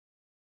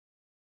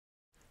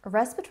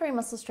Respiratory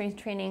muscle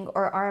strength training,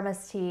 or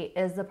RMST,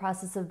 is the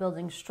process of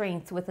building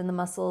strength within the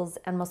muscles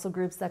and muscle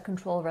groups that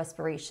control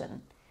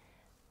respiration.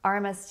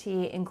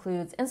 RMST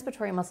includes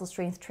inspiratory muscle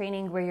strength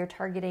training, where you're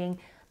targeting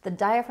the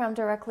diaphragm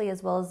directly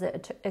as well as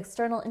the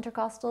external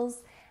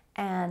intercostals,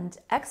 and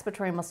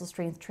expiratory muscle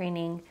strength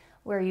training,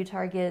 where you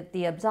target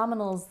the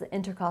abdominals, the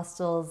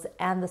intercostals,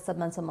 and the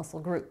submental muscle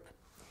group.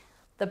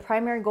 The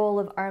primary goal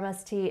of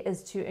RMST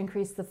is to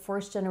increase the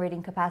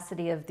force-generating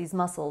capacity of these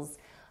muscles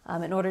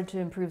in order to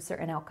improve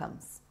certain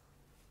outcomes.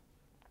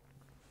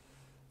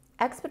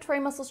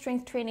 Expiratory muscle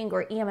strength training,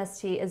 or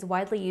EMST, is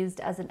widely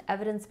used as an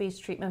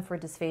evidence-based treatment for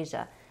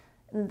dysphagia.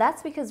 And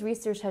that's because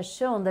research has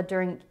shown that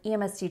during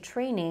EMST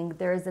training,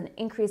 there is an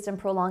increased and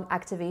prolonged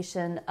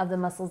activation of the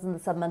muscles in the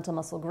submental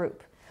muscle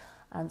group.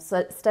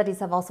 So studies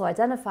have also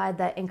identified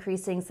that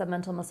increasing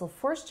submental muscle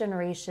force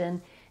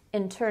generation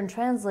in turn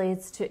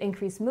translates to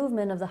increased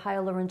movement of the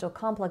hyolaryngeal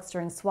complex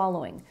during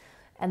swallowing.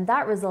 And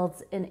that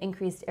results in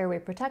increased airway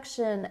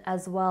protection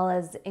as well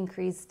as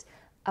increased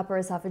upper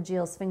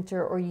esophageal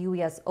sphincter, or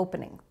UES,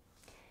 opening.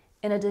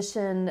 In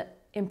addition,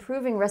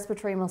 improving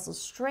respiratory muscle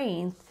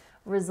strength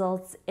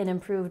results in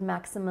improved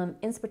maximum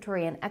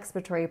inspiratory and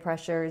expiratory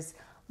pressures,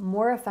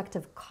 more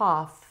effective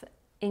cough,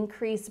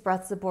 increased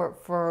breath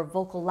support for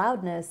vocal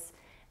loudness,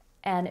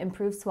 and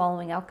improved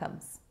swallowing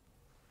outcomes.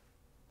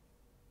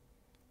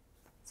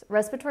 So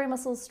respiratory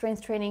muscle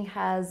strength training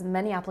has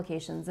many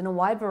applications in a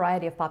wide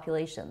variety of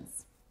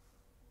populations.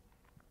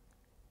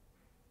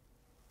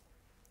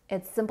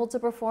 It's simple to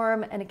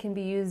perform, and it can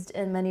be used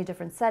in many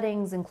different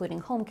settings, including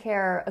home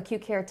care,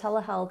 acute care,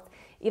 telehealth,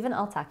 even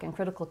LTAC and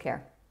critical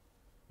care.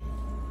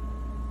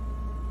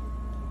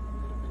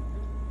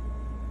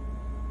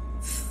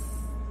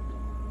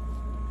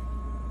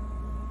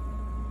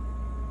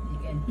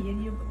 Hear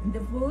you, the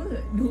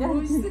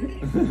whoosh.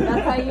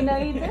 That's how you know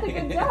you did a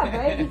good job,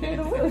 right? You hear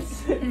the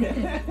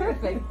whoosh.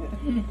 Perfect.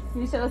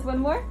 Can you show us one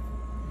more?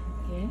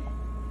 Okay.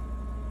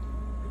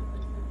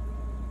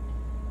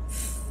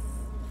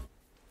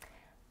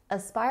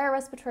 Aspire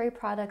Respiratory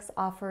Products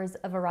offers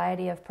a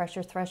variety of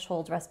pressure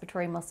threshold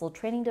respiratory muscle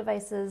training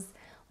devices.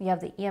 We have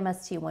the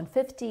EMST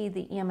 150,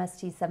 the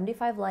EMST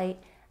 75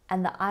 Lite,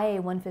 and the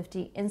IA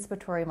 150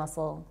 inspiratory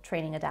muscle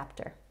training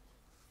adapter.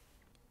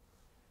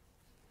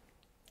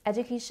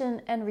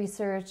 Education and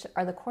research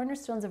are the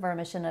cornerstones of our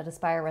mission at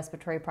Aspire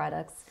Respiratory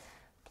Products.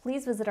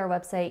 Please visit our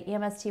website,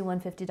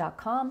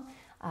 emst150.com.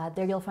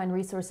 There you'll find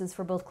resources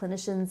for both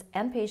clinicians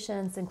and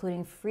patients,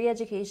 including free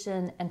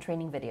education and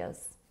training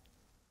videos.